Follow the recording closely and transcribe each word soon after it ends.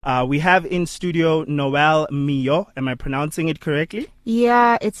We have in studio Noel Mio. Am I pronouncing it correctly?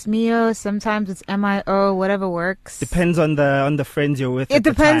 Yeah, it's Mio. Sometimes it's Mio. Whatever works. Depends on the friends you're with. It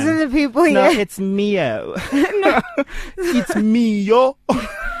depends on the people. No, Yeah. it's Mio. It's Mio.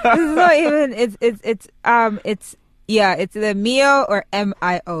 It's not even. It's yeah. It's the Mio or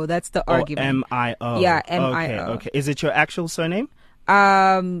Mio. That's the argument. Mio. Yeah, Mio. Okay. Is it your actual surname?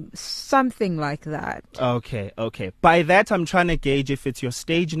 Something like that. Okay. By that, I'm trying to gauge if it's your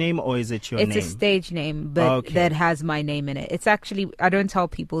stage name or is it your name? It's a stage name, but that has my name in it. It's actually, I don't tell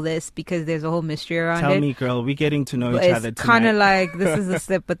people this because there's a whole mystery around it. Tell me, girl, we're getting to know each other tonight. It's kind of like, this is a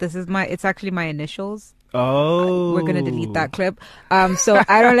slip, but it's actually my initials. Oh. We're going to delete that clip. So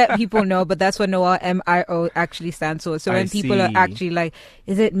I don't let people know, but that's what Noel Mio actually stands for. So when people are actually like,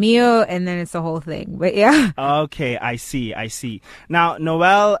 is it Mio? And then it's the whole thing. But yeah. Okay, I see. Now,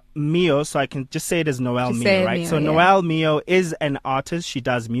 Noel Mio, so I can just say it as Noel Mio, right? So Noel Mio is an artist. She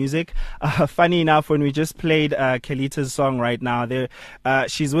does music. Funny enough, when we just played Kelita's song right now,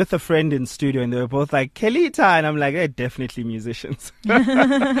 she's with a friend in studio and they were both like, Kelita. And I'm like, they're definitely musicians.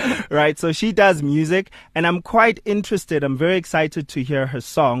 Right? So she does music. And I'm quite interested. I'm very excited to hear her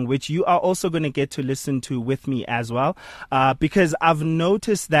song, which you are also going to get to listen to with me as well, because I've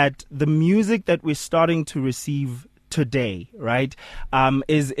noticed that the music that we're starting to receive today, right,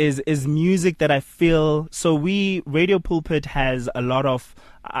 is music that I feel. So Radio Pulpit has a lot of,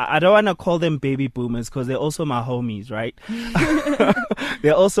 I don't want to call them baby boomers because they're also my homies, right?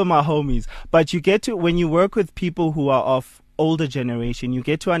 They're also my homies. But you get to, when you work with people who are of older generation, you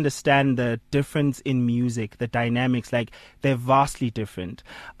get to understand the difference in music, the dynamics, like they're vastly different.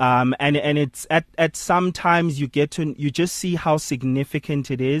 And it's at sometimes you just see how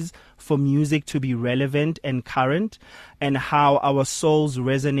significant it is for music to be relevant and current, and how our souls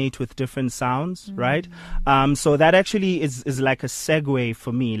resonate with different sounds, right? So that actually is like a segue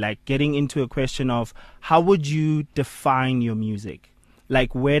for me, like getting into a question of how would you define your music?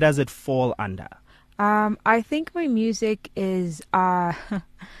 Like, where does it fall under? I think my music is,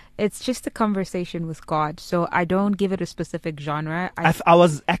 it's just a conversation with God. So I don't give it a specific genre. I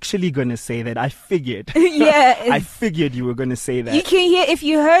was actually going to say that. I figured. Yeah. I figured you were going to say that. You can hear, if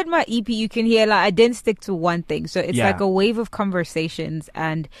you heard my EP, you can hear, like, I didn't stick to one thing. So it's like a wave of conversations,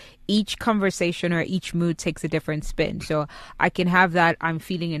 and each conversation or each mood takes a different spin. So I can have that, I'm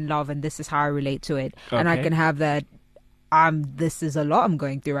feeling in love and this is how I relate to it. Okay. And I can have that, this is a lot I'm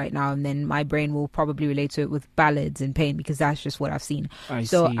going through right now, and then my brain will probably relate to it with ballads and pain because that's just what I've seen.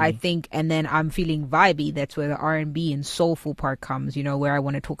 I think, and then I'm feeling vibey. That's where the R&B and soulful part comes, where I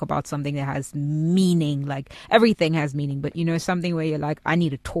want to talk about something that has meaning. Like, everything has meaning, but something where you're like, I need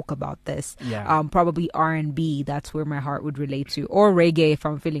to talk about this. Yeah. Probably R&B. That's where my heart would relate to, or reggae if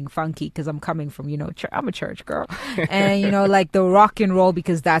I'm feeling funky because I'm coming from, I'm a church girl, and like the rock and roll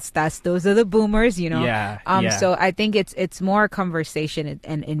because those are the boomers, So I think it's more conversation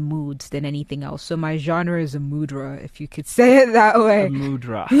and in moods than anything else. So my genre is a moodra, if you could say it that way. A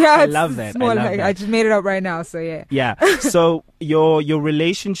moodra. Yeah, I love that. I just made it up right now, so yeah. Yeah. So your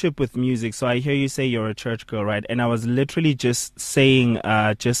relationship with music. So I hear you say you're a church girl, right? And I was literally just saying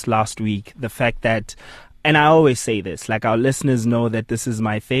just last week the fact that, and I always say this, like, our listeners know that this is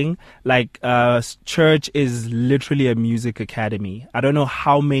my thing. Like, church is literally a music academy. I don't know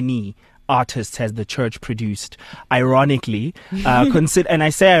how many artists has the church produced, ironically, and I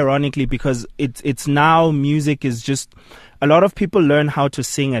say ironically because it's now music is just, a lot of people learn how to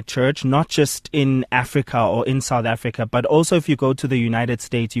sing at church, not just in Africa or in South Africa, but also if you go to the United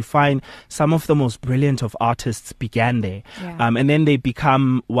States, you find some of the most brilliant of artists began there. Yeah. And then they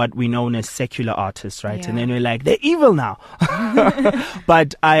become what we know as secular artists, right? Yeah. And then we're like, they're evil now.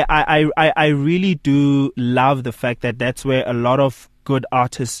 But I really do love the fact that that's where a lot of good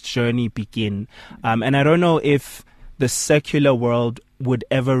artists' journey begin. And I don't know if the secular world would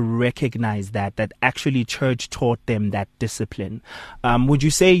ever recognize that actually church taught them that discipline. Would you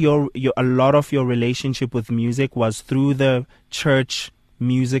say a lot of your relationship with music was through the church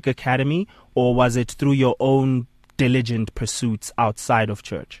music academy, or was it through your own diligent pursuits outside of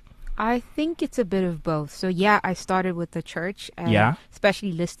church? I think it's a bit of both. So yeah, I started with the church, and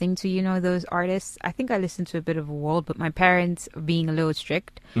especially listening to, those artists. I think I listened to a bit of a world, but my parents being a little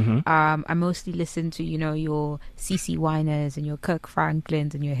strict, I mostly listened to, your CeCe Winers and your Kirk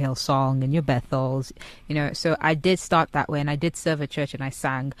Franklins and your Hillsong and your Bethels, so I did start that way, and I did serve a church and I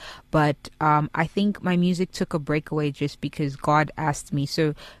sang, but I think my music took a breakaway just because God asked me.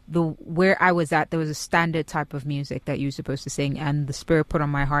 So where I was at, there was a standard type of music that you're supposed to sing, and the Spirit put on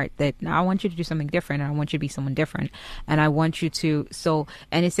my heart that it. Now I want you to do something different, and I want you to be someone different, and I want you to. So,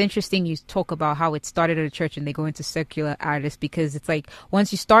 and it's interesting you talk about how it started at a church and they go into secular artists, because it's like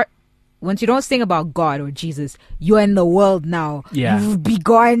once you don't sing about God or Jesus, you're in the world now. Yeah. You've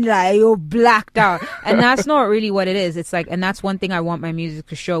begun, like, you're blacked out. And that's not really what it is. It's like, and that's one thing I want my music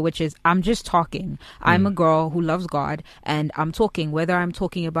to show, which is I'm just talking. I'm a girl who loves God, and I'm talking, whether I'm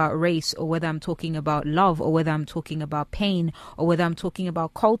talking about race or whether I'm talking about love or whether I'm talking about pain or whether I'm talking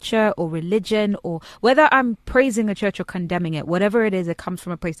about culture or religion or whether I'm praising a church or condemning it. Whatever it is, it comes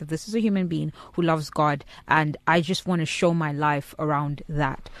from a place of this is a human being who loves God, and I just want to show my life around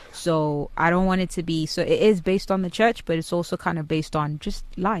that. So I don't want it to be, so it is based on the church, but it's also kind of based on just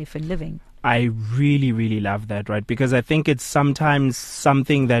life and living. I really, really love that, right? Because I think it's sometimes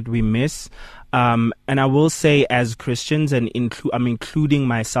something that we miss. And I will say, as Christians, and I'm including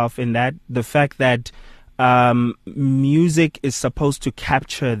myself in that, the fact that music is supposed to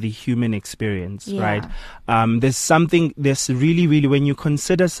capture the human experience, right? There's really, really, when you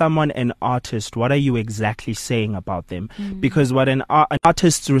consider someone an artist, what are you exactly saying about them? Because what an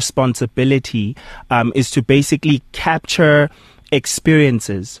artist's responsibility is to basically capture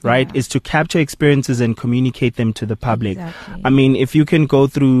experiences, right? Is to capture experiences and communicate them to the public. Exactly. I mean, if you can go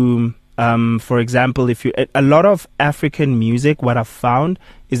through, for example, a lot of African music, what I've found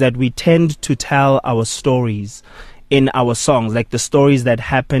is that we tend to tell our stories in our songs, like the stories that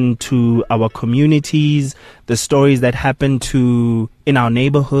happen to our communities, the stories that happen to in our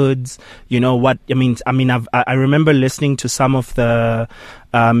neighborhoods. You know what I mean? I remember listening to some of the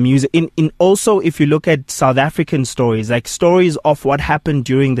music in also, if you look at South African stories, like stories of what happened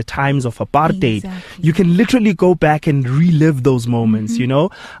during the times of apartheid, Exactly. you can literally go back and relive those moments, you know,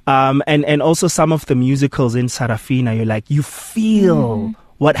 and also some of the musicals in Sarafina, you're like, you feel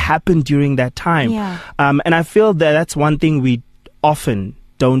what happened during that time. And I feel that that's one thing we often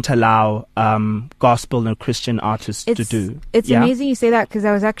don't allow gospel and Christian artists to do. It's amazing you say that, because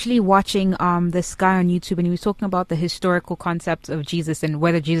I was actually watching this guy on YouTube, and he was talking about the historical concepts of Jesus and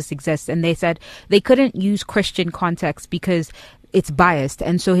whether Jesus exists, and they said they couldn't use Christian context because it's biased,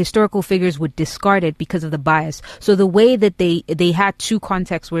 and so historical figures would discard it because of the bias. So the way that they had two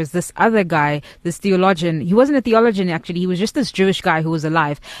contexts, whereas this other guy, this theologian, he wasn't a theologian actually, he was just this Jewish guy who was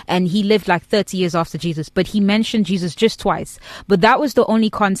alive, and he lived like 30 years after Jesus, but he mentioned Jesus just twice. But that was the only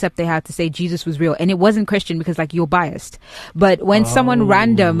concept they had to say Jesus was real, and it wasn't Christian because like you're biased. But when someone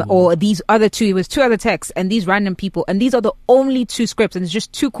random, or these other two, it was two other texts and these random people, and these are the only two scripts, and it's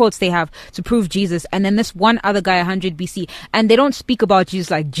just two quotes they have to prove Jesus, and then this one other guy 100 BC, and they don't speak about Jesus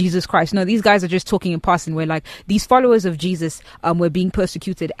like Jesus Christ. No, these guys are just talking in passing, where like these followers of Jesus were being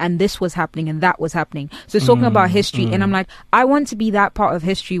persecuted, and this was happening and that was happening. So it's talking about history, and I'm like, I want to be that part of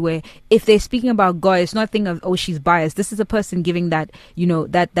history where if they're speaking about God, it's not a thing of, oh, she's biased. This is a person giving that, you know,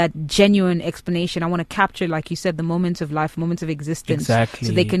 that genuine explanation. I want to capture, like you said, the moments of life, moments of existence, so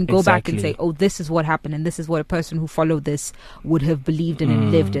they can go back and say, oh, this is what happened, and this is what a person who followed this would have believed in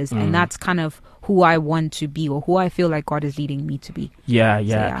and lived as. And that's kind of who I want to be, or who I feel like God is leading me to be.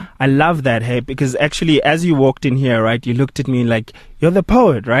 Yeah. I love that, hey, because actually as you walked in here, right, you looked at me like, you're the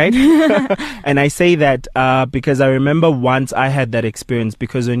poet, right? And I say that because I remember once I had that experience,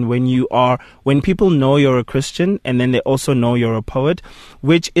 because when people know you're a Christian and then they also know you're a poet,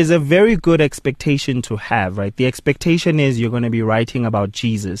 which is a very good expectation to have, right? The expectation is you're going to be writing about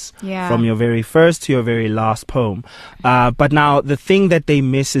Jesus from your very first to your very last poem. But now the thing that they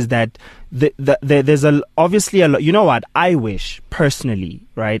miss is that there's obviously a lot. You know what? I wish personally,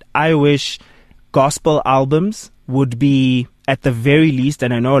 right? I wish gospel albums would be at the very least,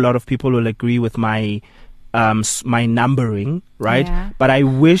 and I know a lot of people will agree with my numbering, right? Yeah. But I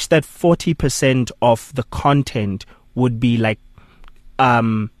wish that 40% of the content would be like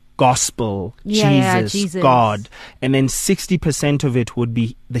gospel, Jesus, God, and then 60% of it would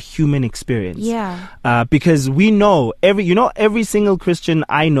be the human experience. Because we know every single Christian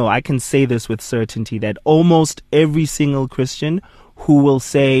I know, I can say this with certainty, that almost every single Christian who will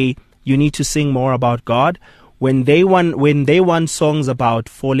say you need to sing more about God, when they want songs about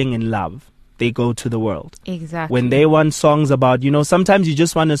falling in love, they go to the world. Exactly. When they want songs about, sometimes you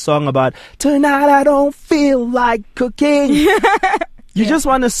just want a song about tonight I don't feel like cooking. You just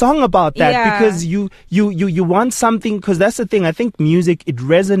want a song about that because you want something, because that's the thing. I think music, it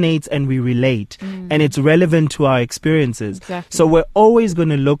resonates and we relate and it's relevant to our experiences. Exactly. So we're always going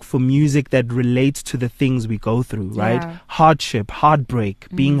to look for music that relates to the things we go through, right? Hardship, heartbreak,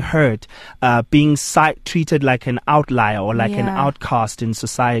 being hurt, being treated like an outlier or like an outcast in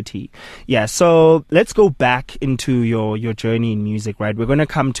society. Yeah. So let's go back into your journey in music, right? We're going to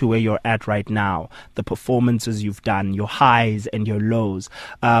come to where you're at right now, the performances you've done, your highs and your lows. goes.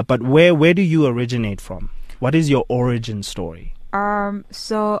 But where do you originate from? What is your origin story?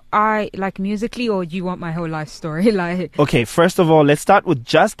 So I like musically, or do you want my whole life story? Like, okay, first of all, let's start with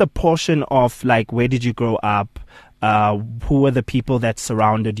just a portion of like, where did you grow up? Who were the people that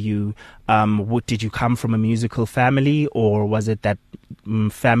surrounded you? Did you come from a musical family, or was it that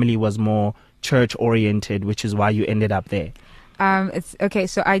family was more church oriented, which is why you ended up there? It's okay.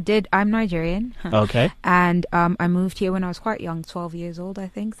 So I'm Nigerian. Okay. And I moved here when I was quite young, 12 years old, I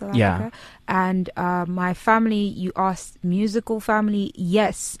think, South Africa. And my family, you asked musical family,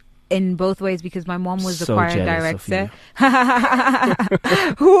 yes, in both ways, because my mom was the choir director.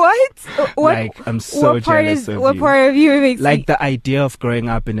 What? Like, I'm so jealous of you. What part of you makes like the idea of growing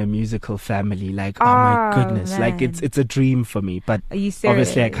up in a musical family? Like, oh my goodness, man. Like it's a dream for me. But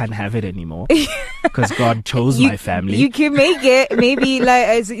obviously, I can't have it anymore because God chose my family. You can make it. Maybe like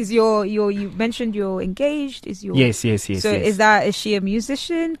is your you mentioned you're engaged. Is your yes. So yes. Is she a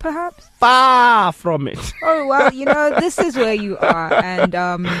musician? Perhaps far from it. Oh well, this is where you are, and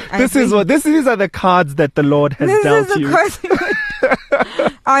these are the cards that the Lord has dealt you.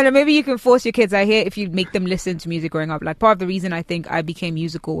 I know, maybe you can force your kids. I hear if you make them listen to music growing up. Like, part of the reason I think I became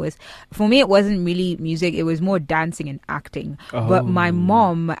musical was, for me, it wasn't really music. It was more dancing and acting. Oh. But my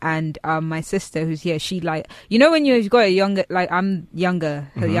mom and my sister, who's here, she like, when you've got a younger, like I'm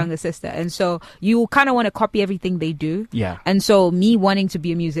younger, her younger sister. And so you kind of want to copy everything they do. Yeah. And so me wanting to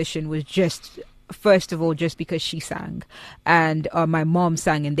be a musician was just, first of all, just because she sang, and my mom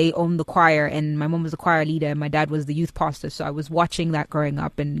sang, and they owned the choir, and my mom was the choir leader and my dad was the youth pastor. So I was watching that growing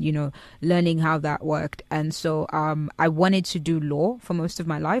up and learning how that worked. And so I wanted to do law for most of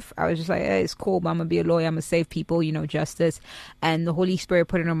my life. I was just like, hey, it's cool, but I'm gonna be a lawyer, I'm gonna save people, justice. And the Holy Spirit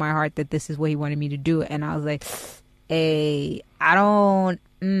put it on my heart that this is what he wanted me to do. And I was like, hey, I don't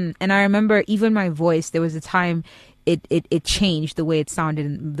and I remember even my voice, there was a time it changed the way it sounded,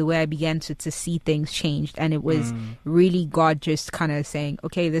 and the way I began to see things changed. And it was really God just kind of saying,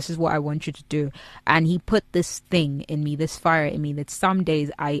 okay, this is what I want you to do. And he put this thing in me, this fire in me, that some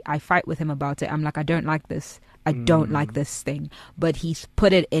days I fight with him about it. I'm like, I don't like this. I don't like this thing. But he's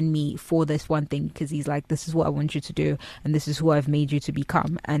put it in me for this one thing, because he's like, this is what I want you to do, and this is who I've made you to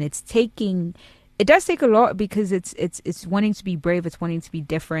become. And it does take a lot, because it's wanting to be brave, it's wanting to be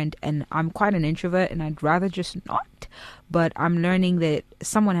different, and I'm quite an introvert and I'd rather just not, but I'm learning that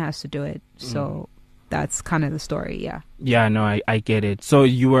someone has to do it. So that's kind of the story. Yeah, no, I get it. So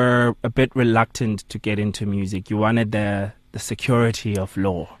you were a bit reluctant to get into music. You wanted the security of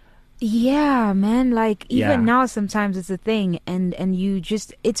law. Yeah, man, like even now sometimes it's a thing, and you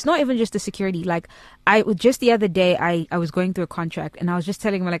just, it's not even just the security. Like just the other day I was going through a contract, and I was just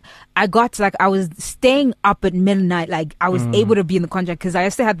telling him, like, I was staying up at midnight, like I was able to be in the contract because I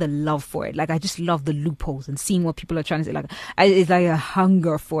still had the love for it. Like I just love the loopholes and seeing what people are trying to say. Like it's like a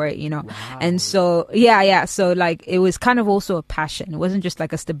hunger for it, Wow. And so so like it was kind of also a passion. It wasn't just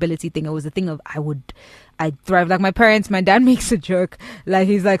like a stability thing. It was a thing of I thrive. Like my dad makes a joke. Like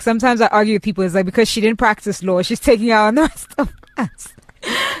he's like, sometimes I argue with people. It's like, because she didn't practice law, she's taking out on the rest of us.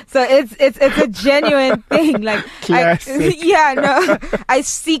 So it's a genuine thing. Like, I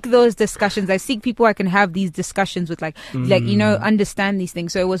seek those discussions. I seek people I can have these discussions with, like understand these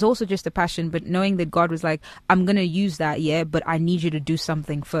things. So it was also just a passion, but knowing that God was like, I'm going to use that, but I need you to do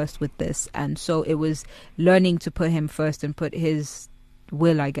something first with this. And so it was learning to put him first and put his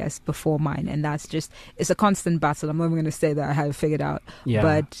will, I guess, before mine. And that's just, it's a constant battle. I'm not even going to say that I have it figured out,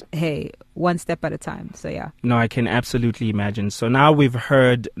 but hey, one step at a time. So no, I can absolutely imagine. So now we've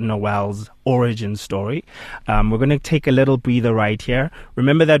heard Noel's origin story. We're going to take a little breather right here.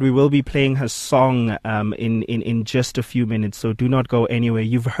 Remember that we will be playing her song in just a few minutes, so do not go anywhere.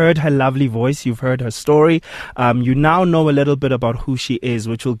 You've heard her lovely voice, you've heard her story. You now know a little bit about who she is,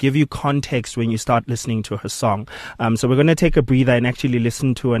 which will give you context when you start listening to her song. So we're going to take a breather and actually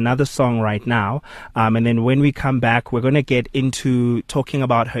listen to another song right now, and then when we come back, we're going to get into talking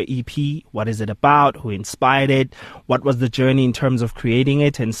about her EP. What is it about? Who inspired it? What was the journey in terms of creating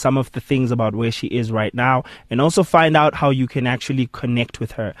it? And some of the things about where she is right now. And also find out how you can actually connect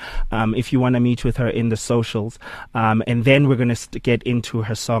with her if you want to meet with her in the socials. And then we're going to get into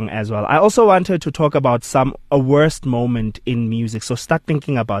her song as well. I also wanted to talk about a worst moment in music. So start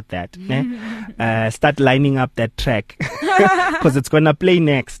thinking about that. Start lining up that track because it's going to play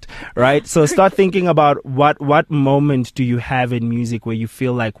next, right? So start thinking about what moment do you have in music where you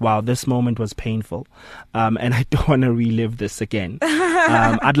feel like, wow, this moment was painful, and I don't want to relive this again.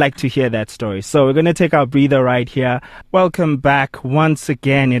 I'd like to hear that that story. So we're going to take our breather right here. Welcome back once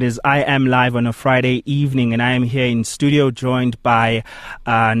again. It is I Am Live on a Friday evening, and I am here in studio joined by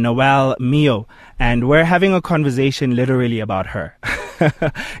Noel Mio. And we're having a conversation literally about her.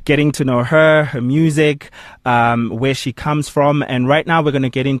 Getting to know her, her music, where she comes from. And right now we're going to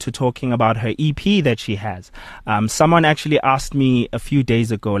get into talking about her EP that she has. Someone actually asked me a few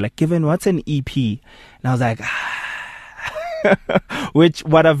days ago, like, Given, what's an EP? And I was like, which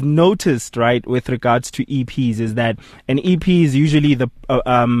what I've noticed, right, with regards to EPs is that an EP is usually the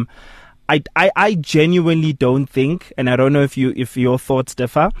I genuinely don't think, and I don't know if your thoughts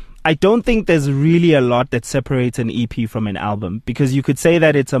differ, I don't think there's really a lot that separates an EP from an album, because you could say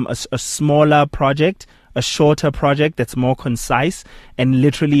that it's a smaller project, a shorter project that's more concise and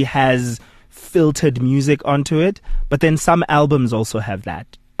literally has filtered music onto it. But then some albums also have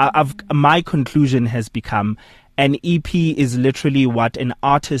that. My conclusion has become an EP is literally what an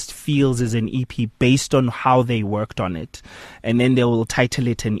artist feels is an EP based on how they worked on it, and then they will title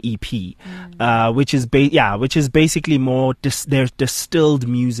it an EP, which is basically more their distilled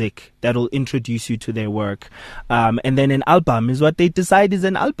music that will introduce you to their work, and then an album is what they decide is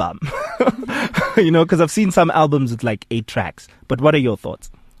an album. Because I've seen some albums with like 8 tracks. But what are your thoughts?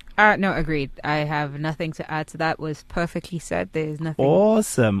 No, agreed. I have nothing to add to that. Was perfectly said. There's nothing.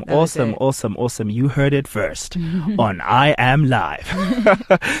 Awesome. You heard it first on I Am Live.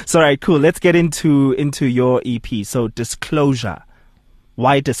 So, all right, cool. Let's get into your EP. So, Disclosure.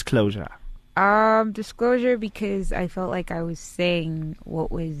 Why Disclosure? Disclosure because I felt like I was saying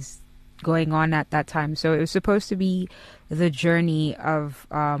what was going on at that time. So it was supposed to be the journey of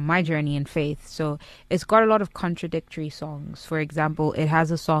my journey in faith. So it's got a lot of contradictory songs. For example, it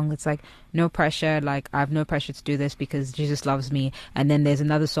has a song that's like, no pressure, like I have no pressure to do this because Jesus loves me. And then there's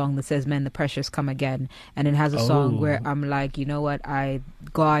another song that says, man, the pressures come again. And it has a song where I'm like, you know what,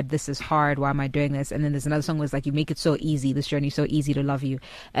 God, this is hard. Why am I doing this? And then there's another song where it's like, you make it so easy. This journey is so easy to love you.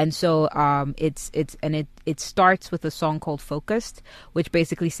 And so it starts with a song called Focused, which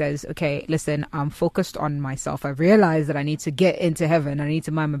basically says, okay, listen, I'm focused on myself. I've realized that I need to get into heaven. I need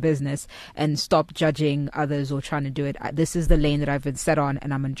to mind my business and stop judging others or trying to do it. This is the lane that I've been set on,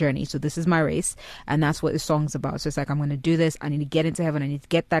 and I'm on a journey. So this is my race, and that's what the song's about. So it's like, I'm going to do this. I need to get into heaven. I need to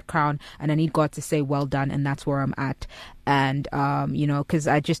get that crown, and I need God to say, well done. And that's where I'm at. And, because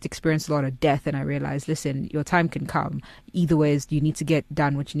I just experienced a lot of death, and I realized, listen, your time can come. Either ways, you need to get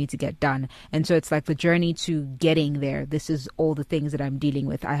done what you need to get done. And so it's like the journey to getting there. This is all the things that I'm dealing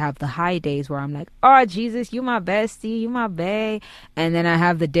with. I have the high days where I'm like, oh, Jesus, you my bestie, you my bae. And then I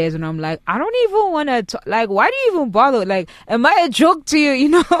have the days when I'm like, I don't even want to, like, why do you even bother? Like, am I a joke to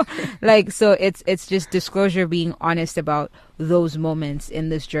you? Like, so it's just disclosure, being honest about those moments in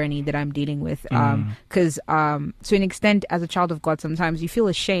this journey that I'm dealing with. Because to an extent, as a child of God, sometimes you feel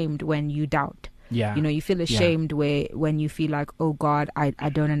ashamed when you doubt. Yeah. You feel ashamed when you feel like, oh God, I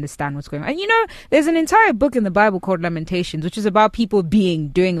don't understand what's going on. And there's an entire book in the Bible called Lamentations, which is about people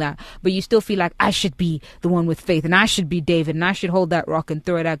doing that. But you still feel like, I should be the one with faith, and I should be David, and I should hold that rock and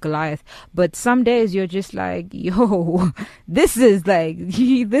throw it at Goliath. But some days you're just like, yo, this is like,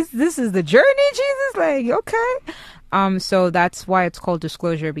 this is the journey, Jesus. Like, okay. So that's why it's called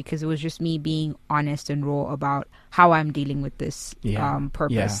Disclosure, because it was just me being honest and raw about how I'm dealing with this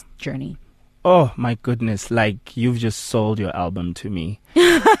purpose journey. Oh my goodness, like you've just sold your album to me.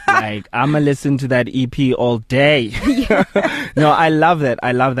 Like, I'm gonna listen to that EP all day. No, I love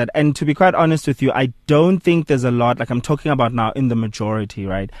that. And to be quite honest with you, I don't think there's a lot, like I'm talking about now in the majority,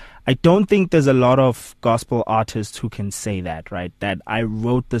 right? I don't think there's a lot of gospel artists who can say that, right? That I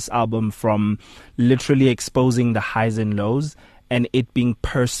wrote this album from literally exposing the highs and lows and it being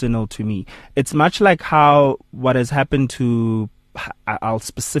personal to me. It's much like how what has happened to, I'll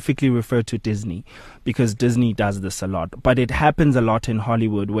specifically refer to Disney, because Disney does this a lot, but it happens a lot in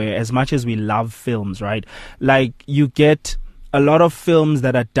Hollywood, where as much as we love films, right, like you get a lot of films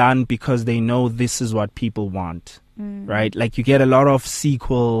that are done because they know this is what people want, right? Like you get a lot of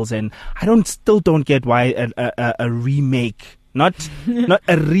sequels, and I still don't get why a remake. Not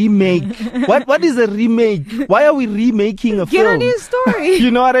a remake. What is a remake? Why are we remaking a film? Get a new story. You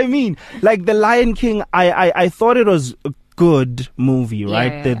know what I mean? Like The Lion King, I thought it was a good movie,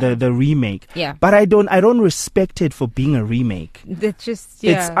 right? The remake. Yeah. But I don't respect it for being a remake. It's just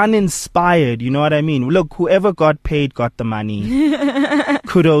it's uninspired, you know what I mean? Look, whoever got paid got the money.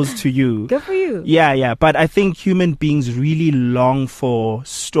 Kudos to you. Good for you. Yeah. But I think human beings really long for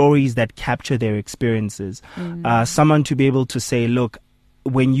stories that capture their experiences. Someone to be able to say, look,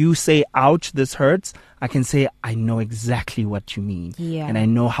 when you say, ouch, this hurts, I can say, I know exactly what you mean. Yeah. And I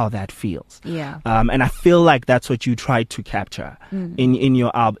know how that feels. Yeah. And I feel like that's what you try to capture in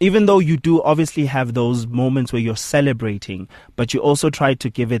your album. Even though you do obviously have those moments where you're celebrating, but you also try to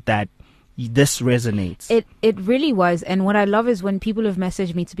give it that, this resonates. It really was. And what I love is when people have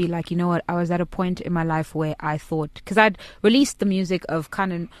messaged me to be like, you know what, I was at a point in my life where I thought, because I'd released the music of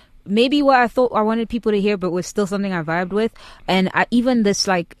kind of maybe what I thought I wanted people to hear, but was still something I vibed with. And even this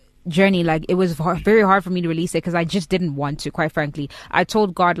like journey, like it was very hard for me to release it because I just didn't want to, quite frankly. I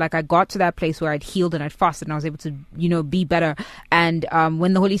told God, like, I got to that place where I'd healed and I'd fasted and I was able to, you know, be better. And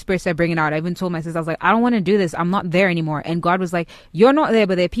when the Holy Spirit said bring it out, I even told my sister, I was like, I don't want to do this, I'm not there anymore. And God was like, you're not there,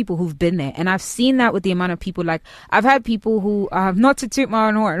 but there are people who've been there. And I've seen that with the amount of people, like I've had people who not to toot my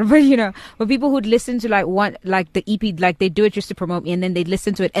own horn, but you know, but people who'd listen to like the EP, like they do it just to promote me, and then they'd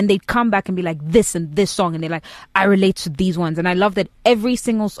listen to it and they'd come back and be like, this and this song, and they're like, I relate to these ones. And I love that every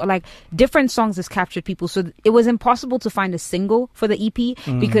single like different songs has captured people. So it was impossible to find a single for the EP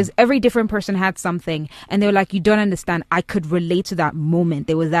because every different person had something, and they were like, you don't understand, I could relate to that moment.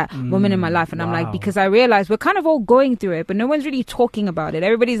 There was that moment in my life, and I'm like, because I realized we're kind of all going through it, but no one's really talking about it.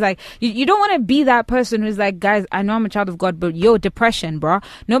 Everybody's like, you don't want to be that person who's like, guys, I know I'm a child of God, but depression, bro.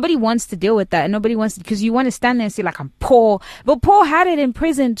 Nobody wants to deal with that, and nobody wants to, because you want to stand there and say like, I'm poor, but Paul had it in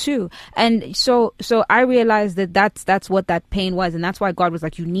prison too. And so I realized that that's what that pain was, and that's why God was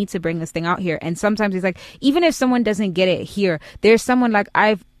like, you need to bring this thing out here. And sometimes he's like, even if someone doesn't get it here, there's someone like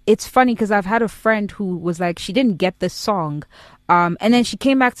it's funny because I've had a friend who was like, she didn't get the song, and then she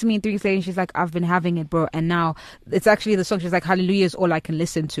came back to me 3 weeks later and she's like, I've been having it, bro, and now it's actually the song. She's like, Hallelujah is all I can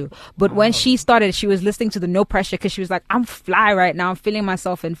listen to. But when she started, she was listening to the No Pressure because she was like, I'm fly right now, I'm feeling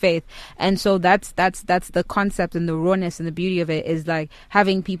myself in faith. And so that's the concept and the rawness and the beauty of it, is like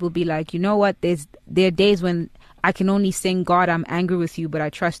having people be like, you know what, there are days when I can only sing, God, I'm angry with you, but I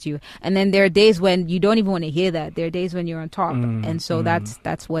trust you. And then there are days when you don't even want to hear that. There are days when you're on top. And so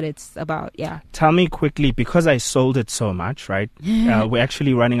that's what it's about. Yeah. Tell me quickly, because I sold it so much, right? We're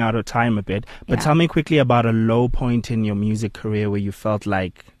actually running out of time a bit. But tell me quickly about a low point in your music career where you felt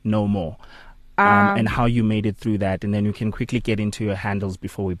like no more. And how you made it through that, and then we can quickly get into your handles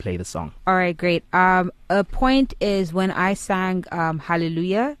before we play the song. All right, great. A point is when I sang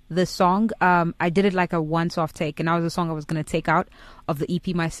Hallelujah, the song, I did it like a once-off take, and that was a song I was going to take out of the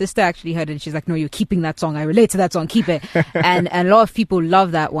EP. My sister actually heard it, and she's like, no, you're keeping that song. I relate to that song. Keep it. and a lot of people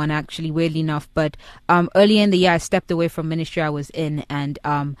love that one, actually, weirdly enough. But early in the year, I stepped away from ministry I was in, and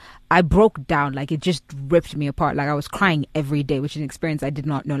I broke down. Like, it just ripped me apart. Like, I was crying every day, which is an experience I did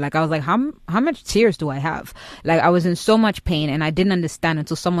not know. Like, I was like, how much tears do I have? Like, I was in so much pain, and I didn't understand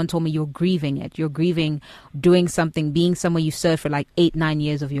until someone told me, you're grieving it. You're grieving doing something, being somewhere you served for like 8-9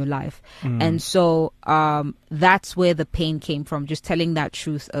 years of your life. And so that's where the pain came from, just telling that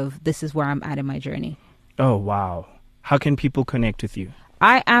truth of, this is where I'm at in my journey. Oh, wow. How can people connect with you?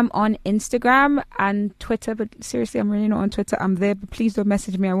 I am on Instagram and Twitter, but seriously, I'm really not on Twitter. I'm there, but please don't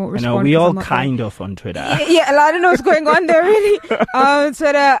message me. I won't respond. I know, we all kind of on Twitter. Yeah, I don't know what's going on there, really.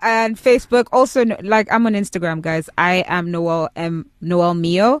 Twitter and Facebook. Also, like, I'm on Instagram, guys. I am Noel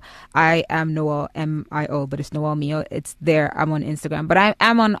Mio. I am Noel Mio, but it's Noel Mio. It's there. I'm on Instagram, but I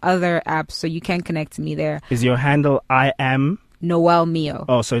am on other apps, so you can connect to me there. Is your handle I am Noel Mio?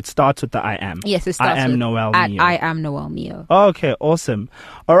 Oh, so it starts with the I am. Yes, it starts I am with Noel Mio. I am Noel Mio. Okay, awesome.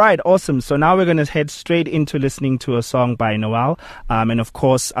 All right, awesome. So now we're going to head straight into listening to a song by Noel. And of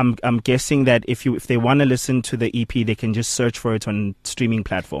course, I'm guessing that if they want to listen to the EP, they can just search for it on streaming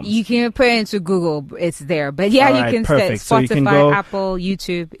platforms. You can put it into Google, it's there. But yeah, right, you can perfect. Spotify, so you can go, Apple,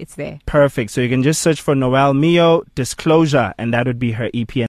 YouTube, it's there. Perfect. So you can just search for Noel Mio Disclosure, and that would be her EP.